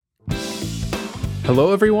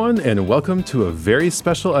Hello, everyone, and welcome to a very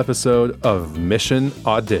special episode of Mission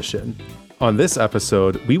Audition. On this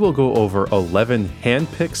episode, we will go over 11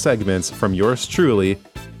 hand-picked segments from yours truly,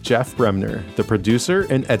 Jeff Bremner, the producer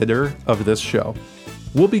and editor of this show.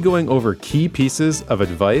 We'll be going over key pieces of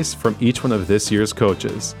advice from each one of this year's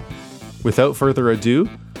coaches. Without further ado,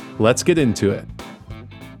 let's get into it.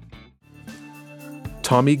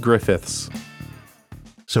 Tommy Griffiths.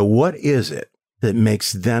 So what is it that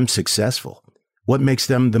makes them successful? What makes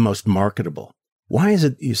them the most marketable? Why is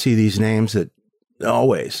it you see these names that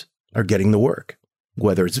always are getting the work,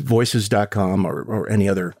 whether it's voices.com or any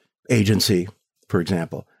other agency, for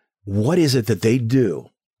example? What is it that they do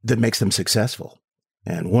that makes them successful?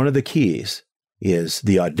 And one of the keys is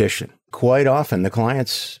the audition. Quite often, the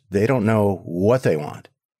clients, they don't know what they want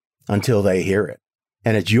until they hear it.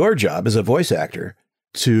 And it's your job as a voice actor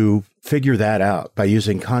to figure that out by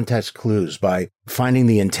using context clues, by finding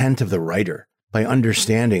the intent of the writer, by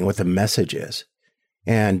understanding what the message is.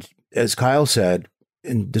 And as Kyle said,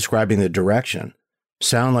 in describing the direction,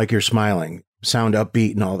 sound like you're smiling, sound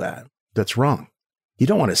upbeat and all that. That's wrong. You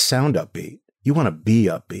don't want to sound upbeat. You want to be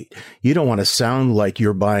upbeat. You don't want to sound like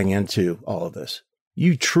you're buying into all of this.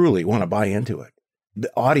 You truly want to buy into it.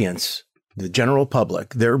 The audience, the general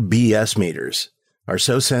public, their BS meters are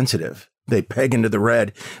so sensitive. They peg into the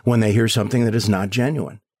red when they hear something that is not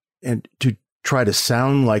genuine. And to try to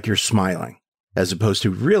sound like you're smiling, as opposed to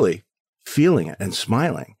really feeling it and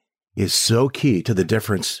smiling, is so key to the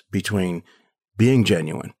difference between being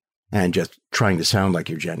genuine and just trying to sound like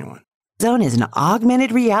you're genuine. Zone is an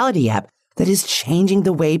augmented reality app that is changing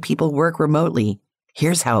the way people work remotely.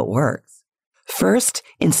 Here's how it works. First,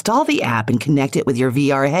 install the app and connect it with your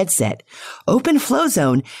VR headset. Open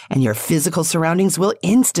Flowzone, and your physical surroundings will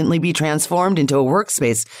instantly be transformed into a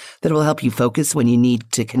workspace that will help you focus when you need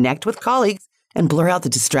to connect with colleagues and blur out the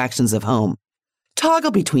distractions of home.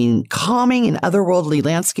 Toggle between calming and otherworldly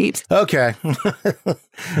landscapes. Okay,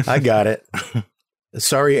 I got it.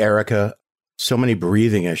 Sorry, Erica. So many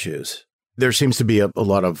breathing issues. There seems to be a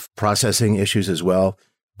lot of processing issues as well.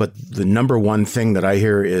 But the number one thing that I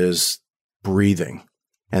hear is breathing.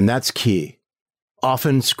 And that's key.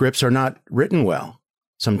 Often scripts are not written well.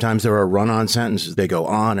 Sometimes there are run-on sentences. They go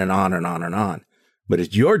on and on and on and on. But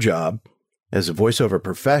it's your job as a voiceover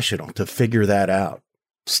professional to figure that out.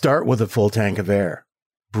 Start with a full tank of air.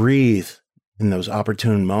 Breathe in those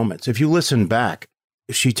opportune moments. If you listen back,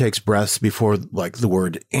 she takes breaths before like the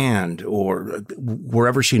word and or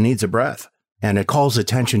wherever she needs a breath. And it calls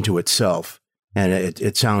attention to itself. And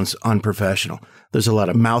it sounds unprofessional. There's a lot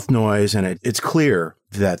of mouth noise, and it's clear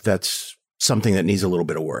that that's something that needs a little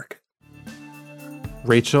bit of work.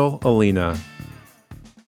 Rachel Alina.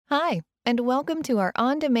 Hi, and welcome to our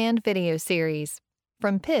on-demand video series,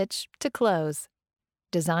 From Pitch to Close.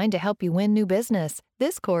 Designed to help you win new business,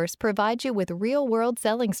 this course provides you with real-world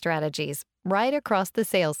selling strategies right across the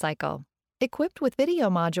sales cycle. Equipped with video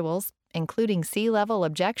modules, including C-level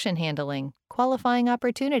objection handling, qualifying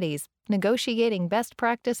opportunities, negotiating best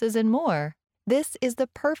practices, and more, this is the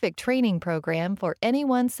perfect training program for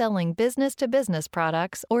anyone selling business-to-business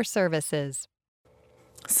products or services.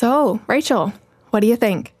 So, Rachel, what do you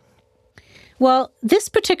think? Well, this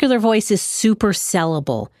particular voice is super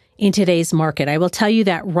sellable in today's market. I will tell you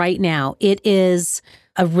that right now. It is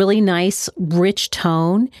a really nice, rich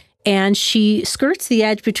tone, and she skirts the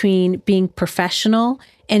edge between being professional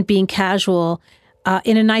and being casual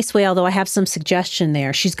in a nice way, although I have some suggestion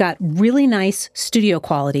there. She's got really nice studio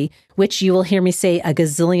quality, which you will hear me say a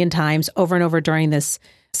gazillion times over and over during this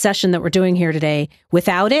session that we're doing here today.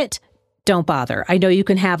 Without it, don't bother. I know you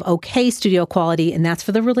can have okay studio quality, and that's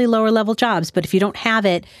for the really lower level jobs. But if you don't have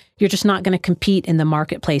it, you're just not going to compete in the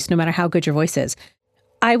marketplace, no matter how good your voice is.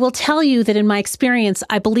 I will tell you that in my experience,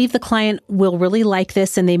 I believe the client will really like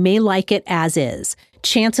this, and they may like it as is.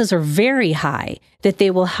 Chances are very high that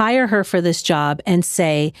they will hire her for this job and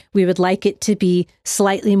say, we would like it to be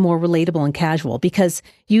slightly more relatable and casual. Because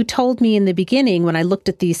you told me in the beginning, when I looked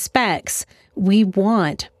at these specs, we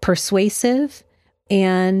want persuasive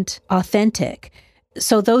and authentic.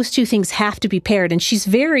 So those two things have to be paired. And she's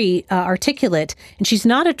very articulate, and she's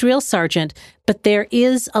not a drill sergeant, but there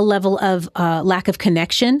is a level of lack of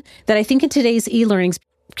connection that I think in today's e-learnings,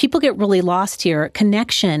 people get really lost here.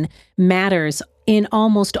 Connection matters in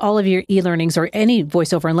almost all of your e-learnings or any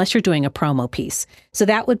voiceover, unless you're doing a promo piece. So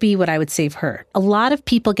that would be what I would say for her. A lot of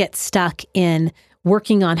people get stuck in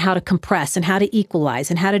working on how to compress and how to equalize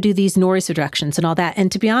and how to do these noise reductions and all that.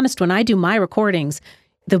 And to be honest, when I do my recordings,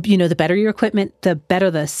 the better your equipment, the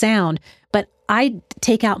better the sound. But I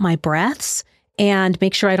take out my breaths and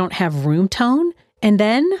make sure I don't have room tone. And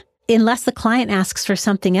then unless the client asks for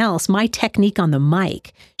something else, my technique on the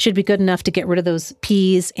mic should be good enough to get rid of those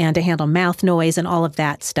P's and to handle mouth noise and all of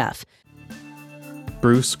that stuff.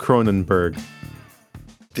 Bruce Cronenberg.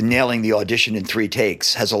 The nailing the audition in 3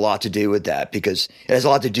 takes has a lot to do with that, because it has a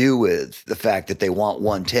lot to do with the fact that they want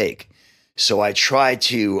one take. So I try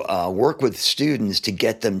to work with students to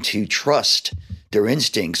get them to trust their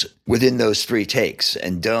instincts within those 3 takes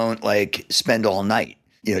and don't spend all night,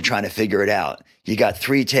 trying to figure it out. You got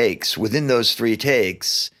 3 takes. Within those 3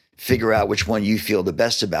 takes, figure out which one you feel the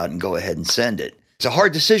best about and go ahead and send it. It's a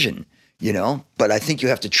hard decision, but I think you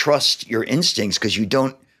have to trust your instincts because you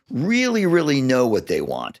don't really, really know what they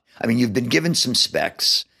want. I mean, you've been given some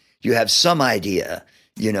specs, you have some idea,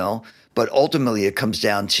 but ultimately it comes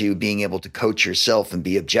down to being able to coach yourself and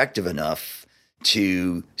be objective enough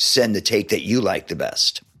to send the take that you like the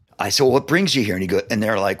best. I said, well, what brings you here? And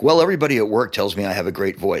they're like, well, everybody at work tells me I have a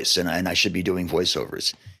great voice and I should be doing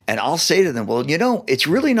voiceovers. And I'll say to them, well, it's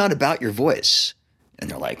really not about your voice. And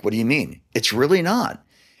they're like, what do you mean? It's really not.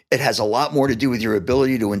 It has a lot more to do with your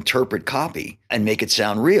ability to interpret copy and make it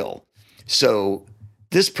sound real. So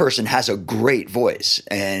this person has a great voice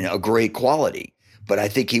and a great quality, but I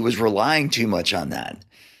think he was relying too much on that.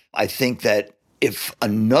 I think that if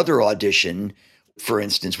another audition, for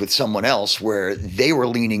instance, with someone else where they were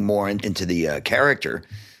leaning more into the character,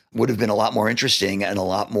 would have been a lot more interesting and a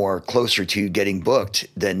lot more closer to getting booked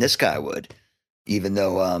than this guy would, even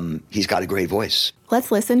though he's got a great voice.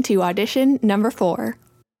 Let's listen to audition number 4.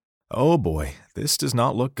 Oh boy, this does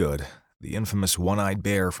not look good. The infamous one-eyed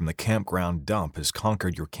bear from the campground dump has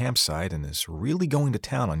conquered your campsite and is really going to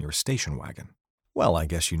town on your station wagon. Well, I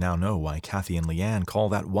guess you now know why Kathy and Leanne call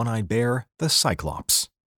that one-eyed bear the Cyclops.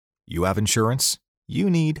 You have insurance? You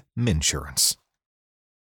need Minsurance.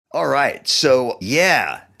 All right, so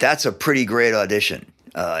yeah, that's a pretty great audition,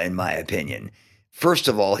 in my opinion. First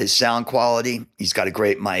of all, his sound quality, he's got a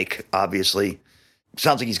great mic, obviously.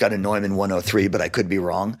 Sounds like he's got a Neumann 103, but I could be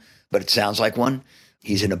wrong. But it sounds like one.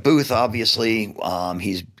 He's in a booth, obviously.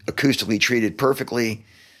 He's acoustically treated perfectly.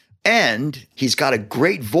 And he's got a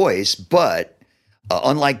great voice, but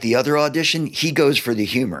unlike the other audition, he goes for the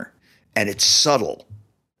humor. And it's subtle,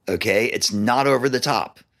 okay? It's not over the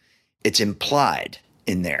top. It's implied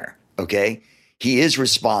in there, okay? He is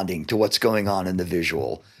responding to what's going on in the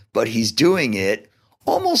visual, but he's doing it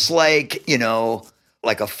almost like,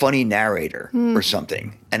 like a funny narrator or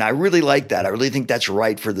something. And I really like that. I really think that's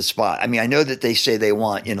right for the spot. I mean, I know that they say they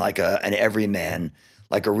want an everyman,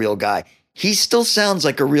 like a real guy. He still sounds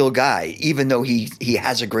like a real guy, even though he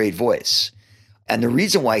has a great voice. And the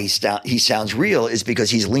reason why he sounds real is because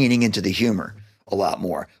he's leaning into the humor a lot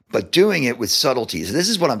more, but doing it with subtleties. This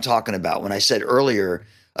is what I'm talking about. When I said earlier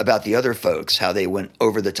about the other folks, how they went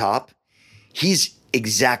over the top, he's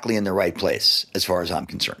exactly in the right place as far as I'm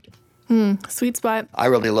concerned. Sweet spot. I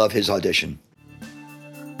really love his audition.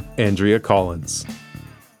 Andrea Collins.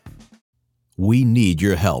 We need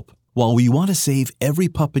your help. While we want to save every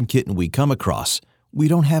pup and kitten we come across, we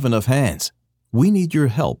don't have enough hands. We need your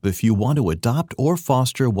help if you want to adopt or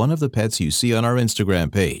foster one of the pets you see on our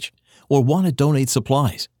Instagram page, or want to donate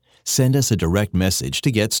supplies. Send us a direct message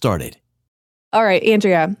to get started. All right,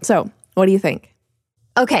 Andrea. So what do you think?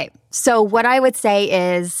 Okay, so what I would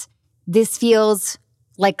say is this feels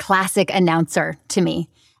like classic announcer to me.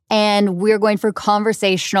 And we're going for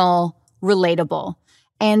conversational, relatable.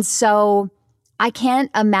 And so I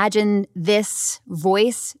can't imagine this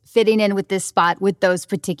voice fitting in with this spot with those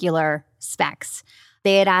particular specs.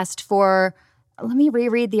 They had asked for, let me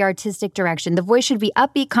reread the artistic direction. The voice should be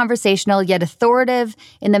upbeat, conversational, yet authoritative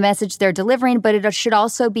in the message they're delivering, but it should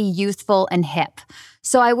also be youthful and hip.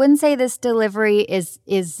 So I wouldn't say this delivery is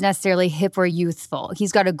necessarily hip or youthful.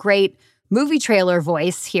 He's got a great movie trailer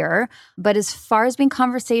voice here, but as far as being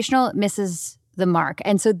conversational, it misses the mark.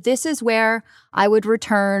 And so this is where I would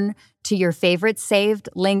return to your favorite saved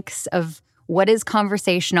links of what is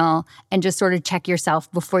conversational and just sort of check yourself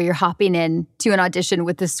before you're hopping in to an audition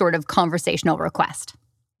with this sort of conversational request.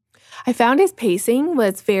 I found his pacing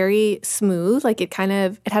was very smooth. Like it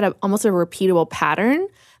had almost a repeatable pattern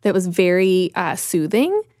that was very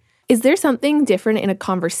soothing. Is there something different in a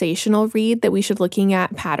conversational read that we should looking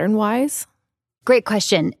at pattern-wise? Great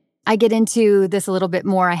question. I get into this a little bit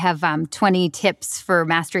more. I have 20 tips for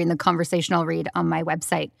mastering the conversational read on my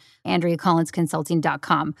website,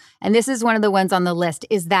 AndreaCollinsConsulting.com. And this is one of the ones on the list,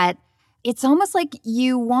 is that it's almost like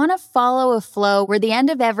you want to follow a flow where the end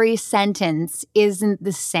of every sentence isn't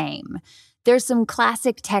the same. There's some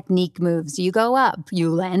classic technique moves. You go up, you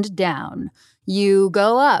land down. You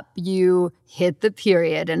go up, you hit the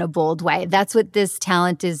period in a bold way. That's what this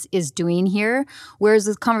talent is doing here. Whereas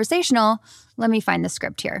with conversational, let me find the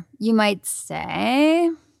script here. You might say,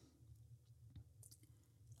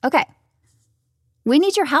 okay, we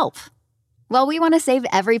need your help. Well, we want to save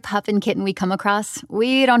every pup and kitten we come across.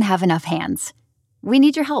 We don't have enough hands. We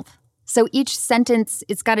need your help. So each sentence,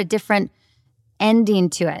 it's got a different ending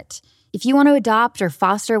to it. If you want to adopt or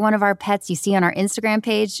foster one of our pets you see on our Instagram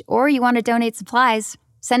page, or you want to donate supplies,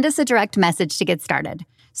 send us a direct message to get started.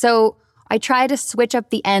 So I try to switch up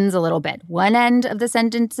the ends a little bit. One end of the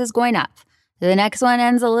sentence is going up. The next one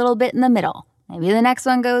ends a little bit in the middle. Maybe the next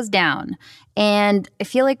one goes down. And I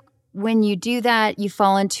feel like when you do that, you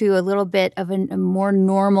fall into a little bit of a more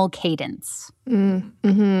normal cadence.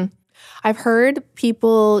 Mm-hmm. I've heard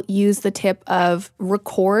people use the tip of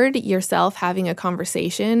record yourself having a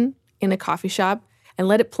conversation in a coffee shop and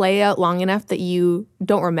let it play out long enough that you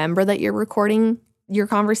don't remember that you're recording your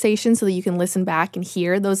conversation so that you can listen back and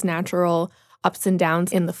hear those natural ups and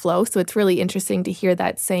downs in the flow. So it's really interesting to hear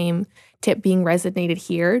that same tip being resonated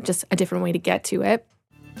here, just a different way to get to it.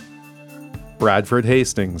 Bradford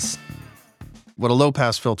Hastings. What a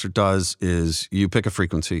low-pass filter does is you pick a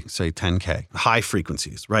frequency, say 10K, high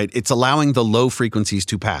frequencies, right? It's allowing the low frequencies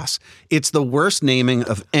to pass. It's the worst naming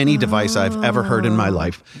of any device I've ever heard in my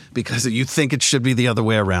life because you think it should be the other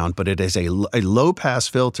way around, but it is a low-pass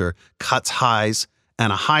filter cuts highs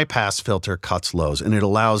and a high-pass filter cuts lows. And it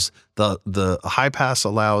allows the high-pass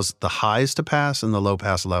allows the highs to pass and the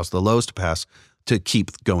low-pass allows the lows to pass to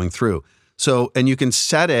keep going through. So, and you can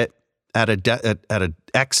set it at a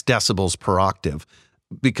X decibels per octave,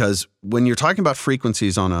 because when you're talking about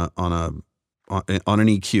frequencies on an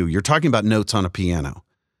EQ, you're talking about notes on a piano.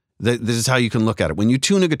 This is how you can look at it. When you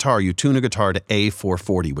tune a guitar to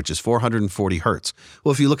A440, which is 440 hertz.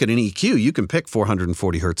 Well, if you look at an EQ, you can pick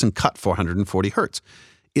 440 hertz and cut 440 hertz.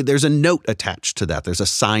 There's a note attached to that. There's a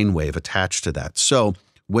sine wave attached to that. So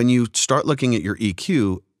when you start looking at your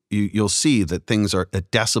EQ, you'll see that things are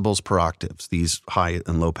at decibels per octaves, these high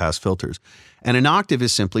and low pass filters. And an octave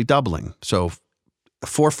is simply doubling. So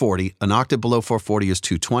 440, an octave below 440 is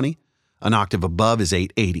 220, an octave above is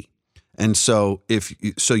 880. And so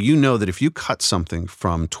you know that if you cut something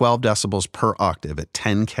from 12 decibels per octave at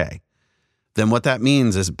 10K, then what that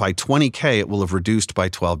means is by 20K, it will have reduced by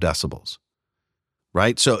 12 decibels.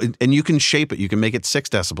 Right? So, and you can shape it. You can make it 6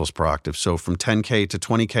 decibels per octave. So from 10K to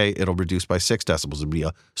 20K, it'll reduce by 6 decibels. It'll be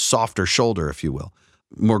a softer shoulder, if you will,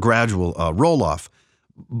 more gradual roll off.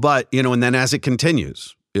 But, and then as it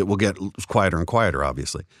continues, it will get quieter and quieter,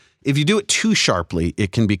 obviously. If you do it too sharply,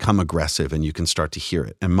 it can become aggressive and you can start to hear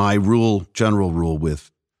it. And my general rule with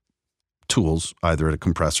tools, either at a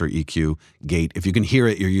compressor, EQ, gate, if you can hear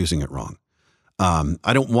it, you're using it wrong.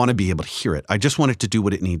 I don't want to be able to hear it. I just want it to do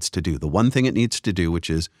what it needs to do. The one thing it needs to do, which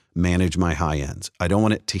is manage my high ends. I don't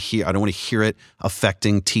want to hear it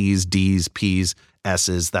affecting T's, D's, P's,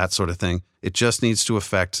 S's, that sort of thing. It just needs to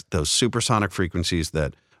affect those supersonic frequencies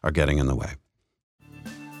that are getting in the way.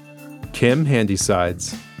 Kim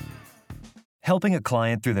Handysides. Helping a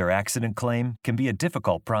client through their accident claim can be a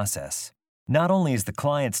difficult process. Not only is the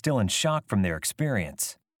client still in shock from their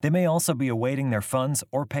experience, they may also be awaiting their funds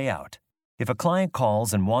or payout. If a client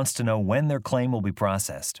calls and wants to know when their claim will be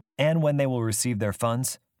processed and when they will receive their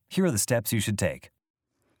funds, here are the steps you should take.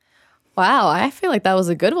 Wow, I feel like that was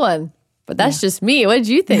a good one. But that's just me. What did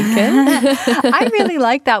you think, Kim? I really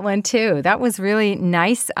liked that one, too. That was really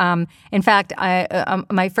nice. In fact,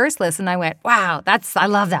 my first listen, I went, wow, I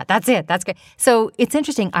love that. That's it. That's good. So it's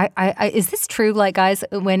interesting. Is this true, like, guys,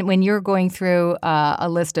 when you're going through a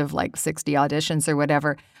list of, like, 60 auditions or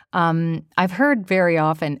whatever, I've heard very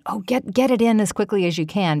often, get it in as quickly as you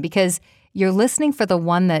can because you're listening for the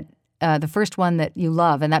one that, the first one that you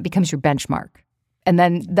love, and that becomes your benchmark. And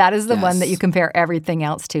then that is the one that you compare everything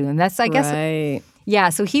else to. And that's, I guess, yeah,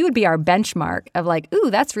 so he would be our benchmark of like,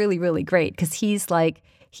 ooh, that's really, really great because he's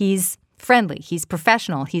friendly, he's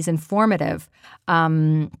professional, he's informative.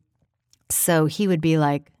 So he would be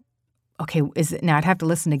like, okay, now I'd have to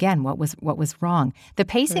listen again. What was wrong? The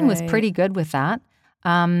pacing was pretty good with that.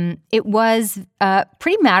 It was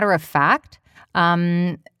pretty matter of fact,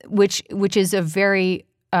 which is a very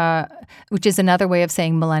which is another way of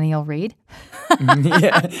saying millennial read.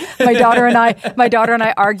 My daughter and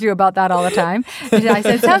I argue about that all the time. I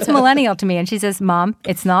said, it sounds millennial to me. And she says, Mom,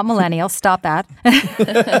 it's not millennial. Stop that.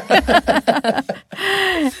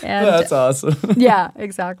 That's awesome. Yeah,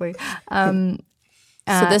 exactly. So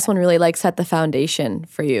this one really set the foundation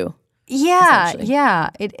for you. Yeah.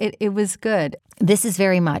 It was good. This is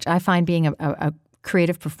very much, I find being a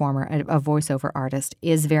creative performer, a voiceover artist,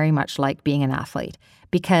 is very much like being an athlete,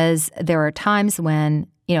 because there are times when,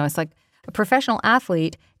 it's like a professional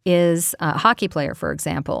athlete is a hockey player, for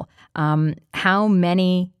example. How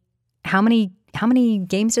many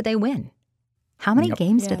games do they win? How many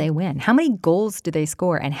games do they win? How many goals do they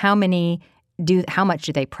score? And how much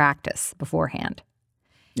do they practice beforehand?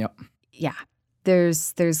 Yep. Yeah.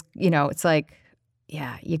 There's it's like,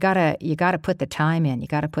 you gotta put the time in, you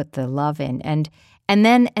gotta put the love in, and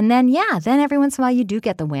then every once in a while you do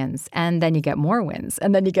get the wins, and then you get more wins,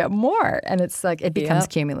 and then you get more, and it's like it becomes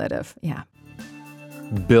cumulative. Yeah.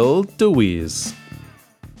 Bill DeWeese.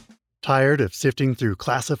 Tired of sifting through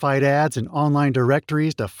classified ads and online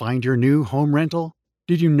directories to find your new home rental?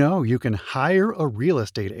 Did you know you can hire a real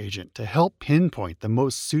estate agent to help pinpoint the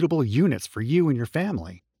most suitable units for you and your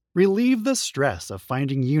family? Relieve the stress of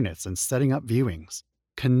finding units and setting up viewings.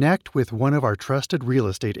 Connect with one of our trusted real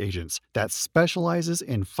estate agents that specializes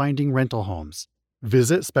in finding rental homes.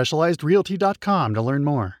 Visit specializedrealty.com to learn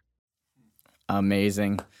more.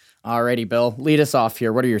 Amazing. Alrighty, Bill, lead us off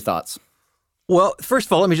here. What are your thoughts? Well, first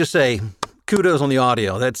of all, let me just say kudos on the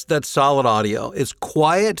audio. That's solid audio. It's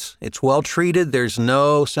quiet. It's well treated. There's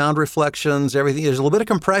no sound reflections. Everything. There's a little bit of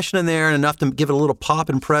compression in there and enough to give it a little pop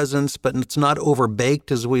and presence, but it's not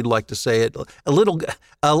overbaked, as we'd like to say it.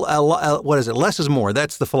 What is it? Less is more.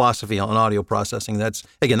 That's the philosophy on audio processing. That's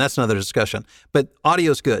another discussion. But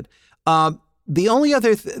audio's good. The only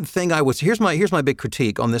other thing here's my big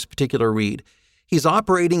critique on this particular read. He's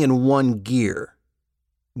operating in one gear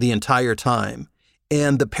the entire time.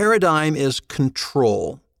 And the paradigm is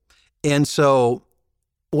control. And so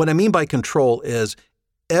what I mean by control is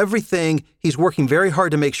he's working very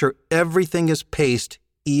hard to make sure everything is paced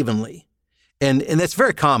evenly. And that's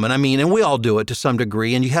very common. I mean, and we all do it to some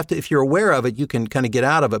degree. And you have to, if you're aware of it, you can kind of get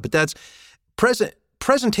out of it. But that's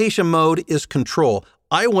presentation mode is control.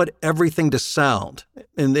 I want everything to sound.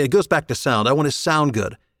 And it goes back to sound. I want to sound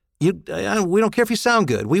good. We don't care if you sound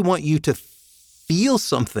good. We want you to feel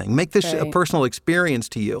something, make this a personal experience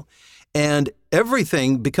to you. And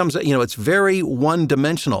everything becomes, it's very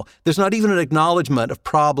one-dimensional. There's not even an acknowledgement of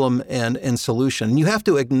problem and solution. You have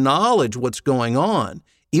to acknowledge what's going on,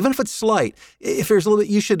 even if it's slight. If there's a little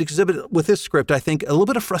bit, you should exhibit with this script, I think, a little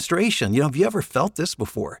bit of frustration. Have you ever felt this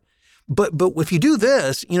before? But if you do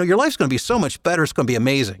this, your life's going to be so much better. It's going to be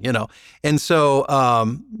amazing, And so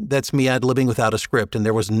that's me ad-libbing without a script. And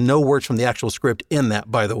there was no words from the actual script in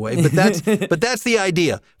that, by the way. But that's the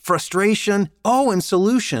idea. Frustration, and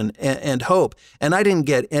solution and hope. And I didn't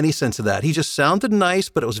get any sense of that. He just sounded nice,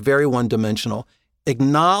 but it was very one-dimensional.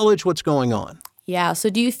 Acknowledge what's going on. Yeah. So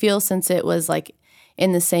do you feel, since it was like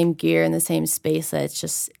in the same gear, in the same space, that it's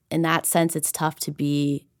just, in that sense, it's tough to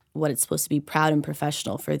be what it's supposed to be, proud and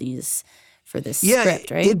professional for this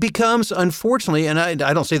script, right? It becomes, unfortunately, and I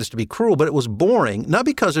don't say this to be cruel, but it was boring, not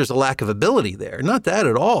because there's a lack of ability there, not that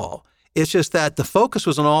at all. It's just that the focus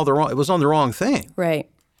was on the wrong thing. Right.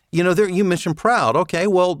 You mentioned proud. Okay,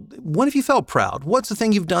 well, when have you felt proud? What's the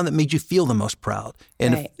thing you've done that made you feel the most proud?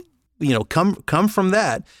 And come from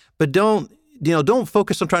that, but don't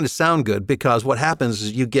focus on trying to sound good, because what happens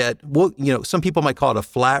is you get, some people might call it a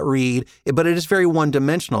flat read, but it is very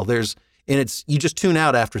one-dimensional. You just tune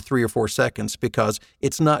out after 3 or 4 seconds because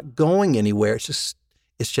it's not going anywhere. It's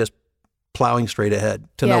just plowing straight ahead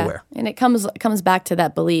to nowhere. And it comes back to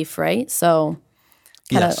that belief, right? So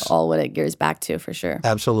kind of all what it gears back to, for sure.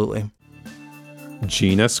 Absolutely.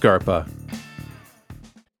 Gina Scarpa.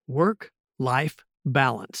 Work-life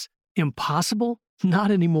balance. Impossible?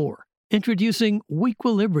 Not anymore. Introducing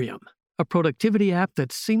Weequilibrium, a productivity app that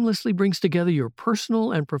seamlessly brings together your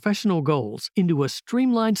personal and professional goals into a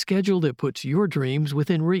streamlined schedule that puts your dreams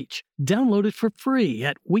within reach. Download it for free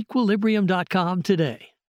at weequilibrium.com today.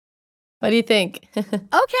 What do you think?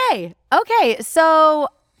 Okay. So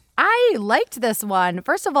I liked this one.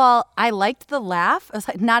 First of all, I liked the laugh. I was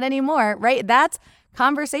like, not anymore, right? That's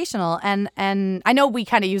conversational. And I know we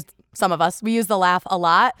kind of used, some of us, we use the laugh a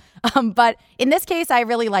lot. But in this case, I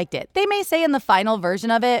really liked it. They may say in the final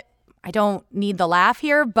version of it, I don't need the laugh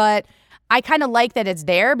here, but I kind of like that it's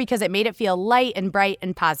there because it made it feel light and bright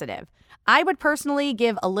and positive. I would personally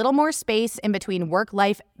give a little more space in between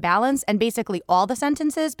work-life balance and basically all the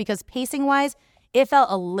sentences, because pacing-wise, it felt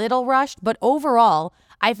a little rushed. But overall,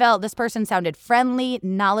 I felt this person sounded friendly,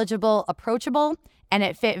 knowledgeable, approachable, and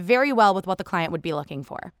it fit very well with what the client would be looking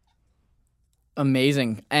for.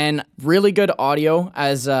 Amazing. And really good audio,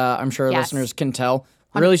 as I'm sure listeners can tell.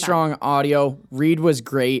 Really 100%. Strong audio. Read was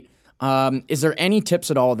great. Is there any tips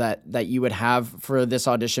at all that you would have for this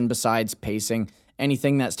audition besides pacing?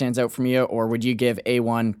 Anything that stands out from you, or would you give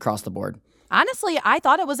A1 across the board? honestly, I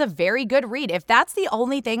thought it was a very good read. If that's the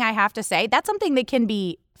only thing I have to say, that's something that can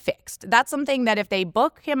be fixed. That's something that if they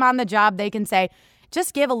book him on the job, they can say,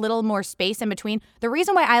 just give a little more space in between. The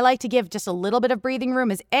reason why I like to give just a little bit of breathing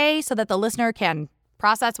room is A, so that the listener can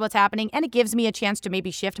process what's happening, and it gives me a chance to maybe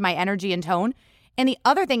shift my energy and tone. And the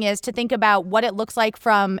other thing is to think about what it looks like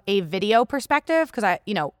from a video perspective, because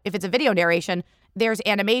if it's a video narration, there's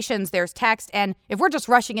animations, there's text, and if we're just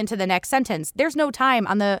rushing into the next sentence, there's no time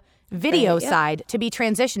on the video side to be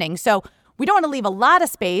transitioning. So we don't want to leave a lot of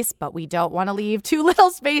space, but we don't want to leave too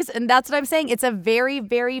little space. And that's what I'm saying. It's a very,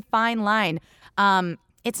 very fine line.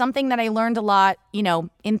 It's something that I learned a lot,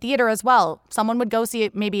 in theater as well. Someone would go see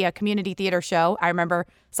maybe a community theater show. I remember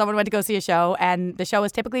someone went to go see a show, and the show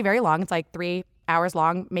was typically very long. It's like 3 hours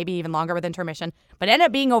long, maybe even longer with intermission, but it ended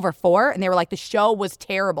up being over 4. And they were like, the show was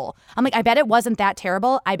terrible. I'm like, I bet it wasn't that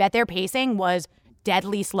terrible. I bet their pacing was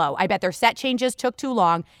deadly slow. I bet their set changes took too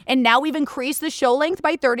long. And now we've increased the show length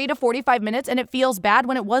by 30 to 45 minutes, and it feels bad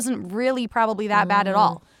when it wasn't really probably that bad at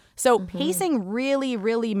all. So pacing really,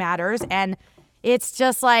 really matters. And it's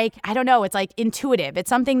just like, I don't know, it's like intuitive. It's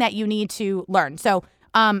something that you need to learn. So,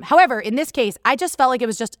 however, in this case, I just felt like it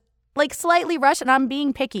was just like slightly rushed, and I'm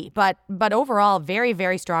being picky, but overall, very,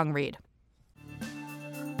 very strong read.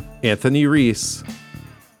 Anthony Reese.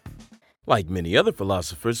 Like many other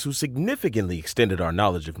philosophers who significantly extended our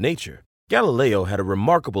knowledge of nature, Galileo had a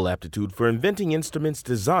remarkable aptitude for inventing instruments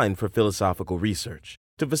designed for philosophical research.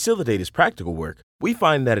 To facilitate his practical work, we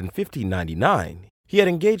find that in 1599, he had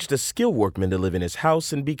engaged a skilled workman to live in his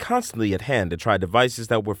house and be constantly at hand to try devices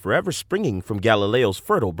that were forever springing from Galileo's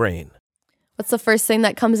fertile brain. What's the first thing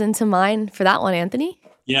that comes into mind for that one, Anthony?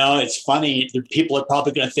 It's funny. People are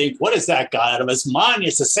probably going to think, what is that guy out of his mind?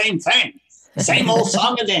 It's the same thing. Same old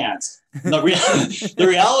song and dance. The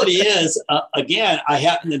reality is, again, I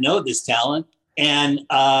happen to know this talent. And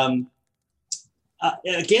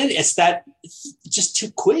again, it's just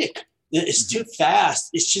too quick. It's too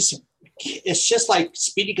fast. It's just like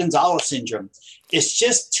Speedy Gonzalez syndrome. It's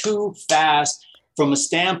just too fast from a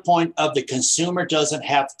standpoint of the consumer doesn't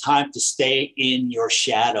have time to stay in your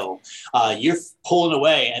shadow. You're pulling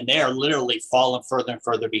away and they are literally falling further and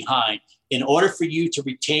further behind. In order for you to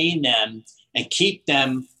retain them and keep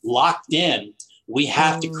them locked in, we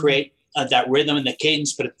have to create that rhythm and the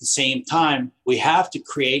cadence, but at the same time, we have to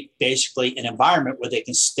create basically an environment where they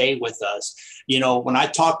can stay with us. When I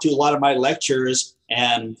talk to a lot of my lecturers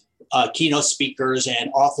and keynote speakers and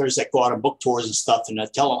authors that go out on book tours and stuff, and I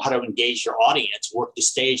tell them how to engage your audience, work the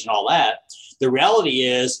stage and all that. The reality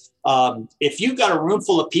is, if you've got a room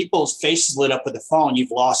full of people's faces lit up with a phone,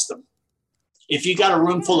 you've lost them. If you got a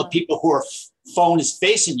room full of people who are phone is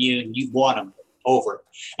facing you, and you've won them over.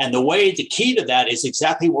 And the key to that is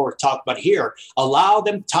exactly what we're talking about here. Allow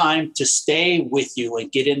them time to stay with you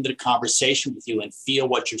and get into the conversation with you and feel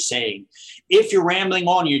what you're saying. If you're rambling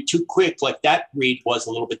on, you're too quick, like that read was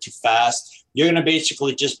a little bit too fast, you're going to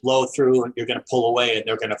basically just blow through and you're going to pull away and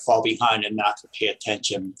they're going to fall behind and not pay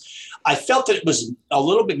attention. I felt that it was a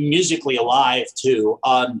little bit musically alive too.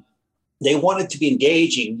 They wanted to be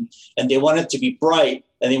engaging and they wanted to be bright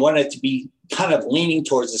and they wanted to be kind of leaning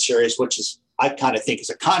towards the serious, which is, I kind of think is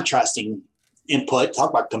a contrasting input.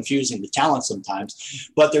 Talk about confusing the talent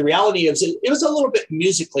sometimes. But the reality is it was a little bit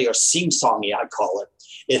musically or sing-songy, I call it.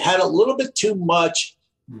 It had a little bit too much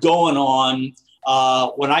going on.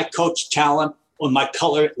 When I coach talent, on my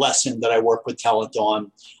color lesson that I work with talent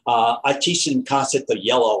on, I teach them the concept of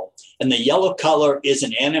yellow. And the yellow color is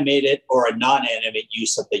an animated or a non-animate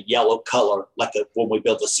use of the yellow color, like when we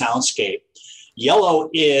build a soundscape. Yellow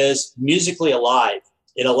is musically alive.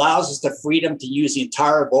 It allows us the freedom to use the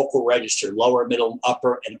entire vocal register, lower, middle,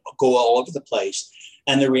 upper, and go all over the place.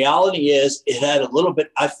 And the reality is it had a little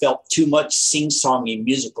bit, I felt too much sing-songy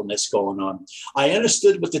musicalness going on. I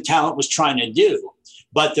understood what the talent was trying to do,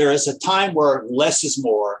 but there is a time where less is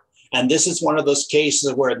more. And this is one of those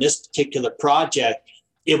cases where in this particular project,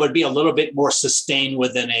 it would be a little bit more sustained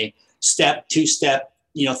within a step, two-step,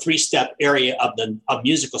 three-step area of the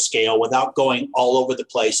musical scale without going all over the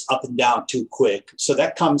place, up and down too quick. So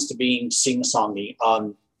that comes to being sing-songy.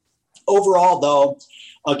 Overall, though,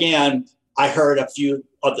 again, I heard a few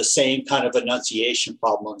of the same kind of enunciation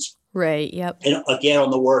problems. Right, yep. And again,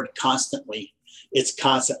 on the word constantly, it's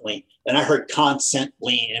constantly. And I heard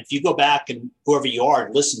constantly. And if you go back and whoever you are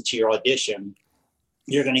and listen to your audition,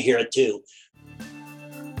 you're going to hear it too.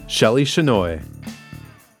 Shelley Shenoy.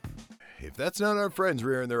 If that's not our friends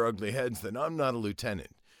rearing their ugly heads, then I'm not a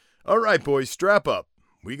lieutenant. All right, boys, strap up.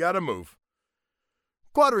 We gotta move.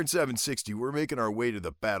 Quadrant 760, we're making our way to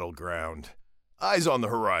the battleground. Eyes on the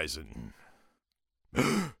horizon.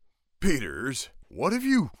 Peters, what have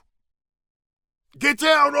you... Get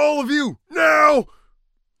down, all of you, now!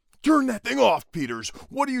 Turn that thing off, Peters.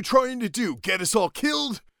 What are you trying to do? Get us all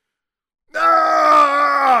killed?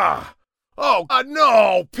 Ah! Oh,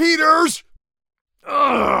 no, Peters!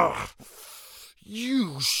 Ugh!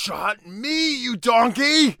 You shot me, you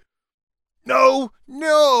donkey! No,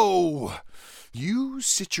 no! You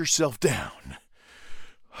sit yourself down.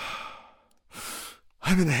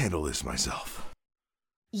 I'm gonna handle this myself.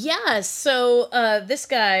 Yeah, so this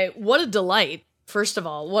guy, what a delight. First of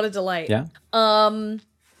all, what a delight. Yeah.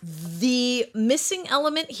 The missing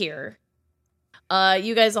element here,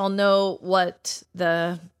 you guys all know what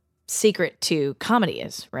the secret to comedy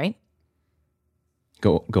is, right?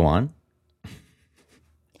 Go on.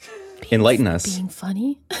 Enlighten us. Being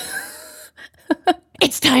funny.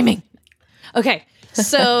 It's timing. Okay.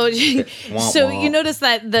 So you notice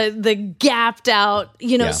that the gapped out,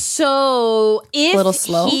 so if a little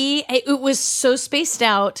slow. It was so spaced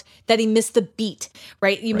out that he missed the beat,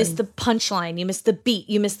 right? You missed the punchline, you missed the beat,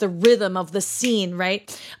 you missed the rhythm of the scene,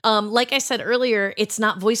 right? Like I said earlier, it's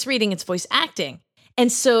not voice reading, it's voice acting. And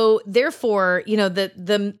so therefore,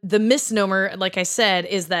 the misnomer, like I said,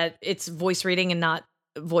 is that it's voice reading and not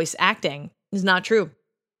voice acting. Is not true.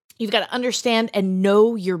 You've got to understand and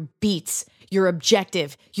know your beats, your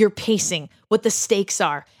objective, your pacing, what the stakes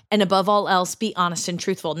are, and above all else, be honest and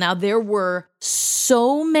truthful. Now, there were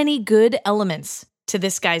so many good elements to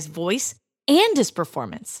this guy's voice and his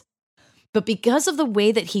performance, but because of the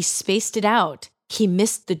way that he spaced it out, he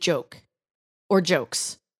missed the joke or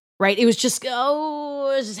jokes, right? It was just, it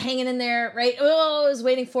was just hanging in there, right? I was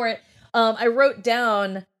waiting for it. I wrote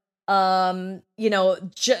down, I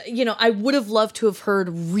would have loved to have heard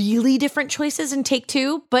really different choices in take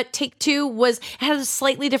two, but take two had a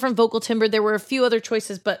slightly different vocal timbre. There were a few other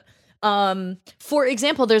choices, but for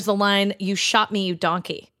example, there's the line, "You shot me, you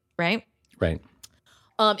donkey," right? Right.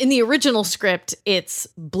 In the original script, it's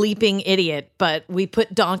bleeping idiot, but we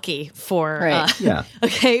put donkey for, yeah.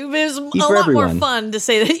 Okay. It was a lot more fun to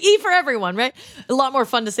say that. E for everyone, right? A lot more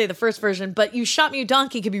fun to say the first version, but "You shot me, you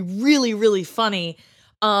donkey" could be really, really funny.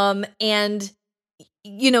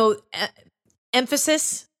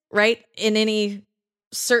 Emphasis, right? In any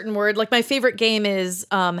certain word. Like my favorite game is,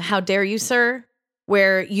 "How dare you, sir?"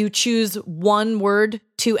 where you choose one word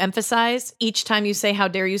to emphasize each time you say "how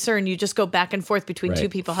dare you, sir," and you just go back and forth between two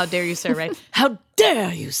people. "How dare you, sir?" Right? "How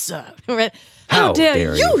dare you, sir?" Right? How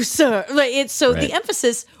dare you, sir? Right? The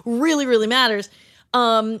emphasis really, really matters.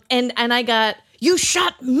 And I got "You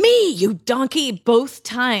shot me, you donkey" both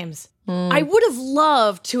times. I would have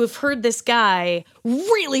loved to have heard this guy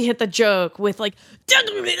really hit the joke with like,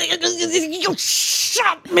 "You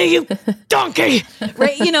shot me, you donkey,"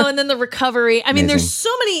 right? And then the recovery. I mean, there's so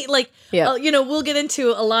many, we'll get into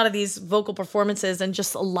a lot of these vocal performances and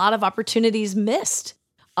just a lot of opportunities missed.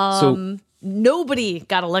 Nobody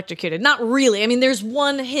got electrocuted. Not really. I mean, there's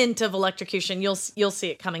one hint of electrocution. You'll see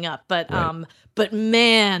it coming up, but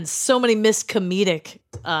man, so many missed comedic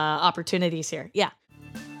opportunities here. Yeah.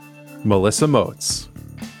 Melissa Moats.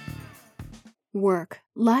 Work,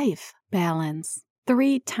 life, balance.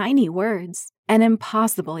 3 tiny words. An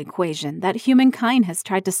impossible equation that humankind has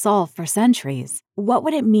tried to solve for centuries. What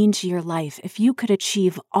would it mean to your life if you could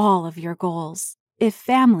achieve all of your goals? If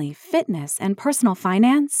family, fitness, and personal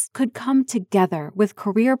finance could come together with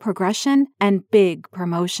career progression and big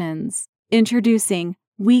promotions. Introducing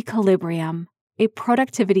Weekilibrium, a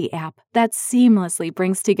productivity app that seamlessly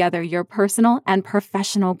brings together your personal and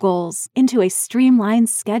professional goals into a streamlined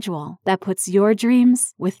schedule that puts your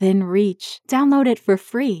dreams within reach. Download it for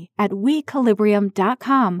free at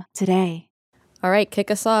weekilibrium.com today. All right, kick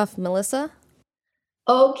us off, Melissa.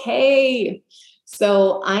 Okay,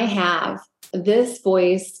 so I have this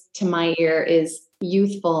voice to my ear is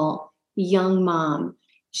youthful, young mom.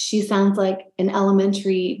 She sounds like an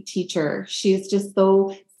elementary teacher. She's just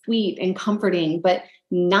so sweet and comforting, but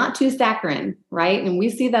not too saccharine, right? And we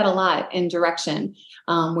see that a lot in direction,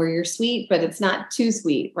 where you're sweet, but it's not too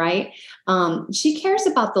sweet, right? She cares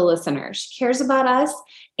about the listener. She cares about us.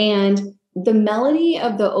 And the melody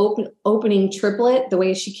of the opening triplet, the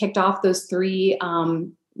way she kicked off those 3,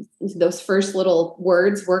 those first little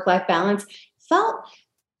words, work-life balance, felt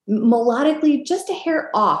melodically just a hair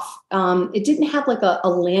off. It didn't have like a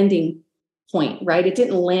landing point, right? It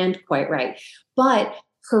didn't land quite right. But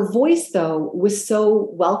her voice, though, was so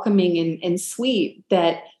welcoming and sweet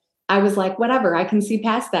that I was like, whatever, I can see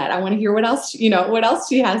past that. I want to hear what else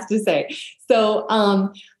she has to say. So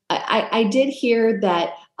I did hear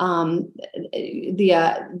that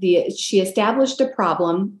she established a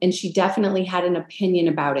problem, and she definitely had an opinion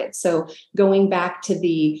about it. So going back to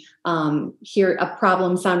the here, a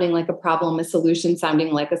problem sounding like a problem, a solution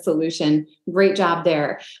sounding like a solution. Great job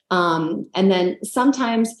there. And then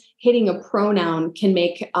sometimes hitting a pronoun can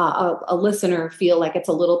make a listener feel like it's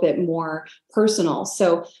a little bit more personal.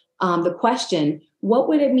 So the question, what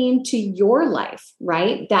would it mean to your life,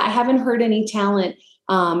 right? That I haven't heard any talent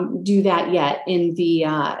do that yet in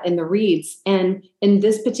the reads. And in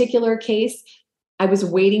this particular case, I was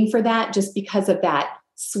waiting for that just because of that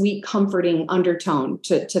sweet, comforting undertone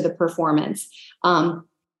to the performance.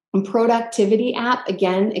 Productivity app,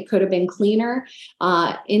 again, it could have been cleaner.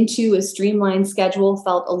 Into a streamlined schedule,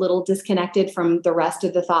 felt a little disconnected from the rest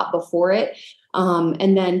of the thought before it.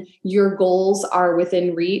 And then your goals are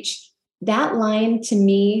within reach. That line to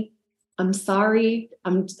me, I'm sorry,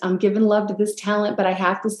 I'm giving love to this talent, but I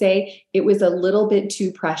have to say it was a little bit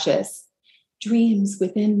too precious. Dreams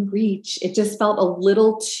within reach. It just felt a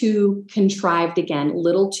little too contrived again, a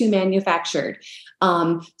little too manufactured.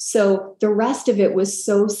 So the rest of it was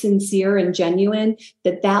so sincere and genuine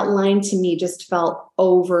that line to me just felt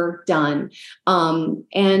overdone.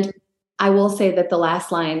 And I will say that the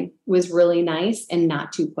last line was really nice and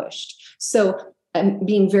not too pushed. So I'm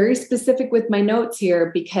being very specific with my notes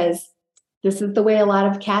here because this is the way a lot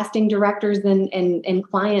of casting directors and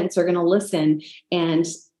clients are going to listen. And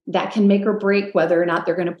that can make or break whether or not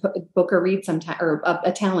they're going to book a read sometime or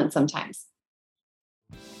a talent sometimes.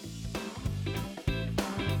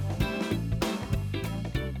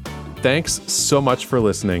 Thanks so much for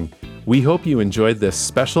listening. We hope you enjoyed this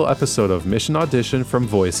special episode of Mission Audition from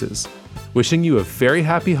Voices. Wishing you a very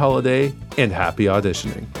happy holiday and happy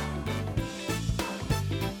auditioning.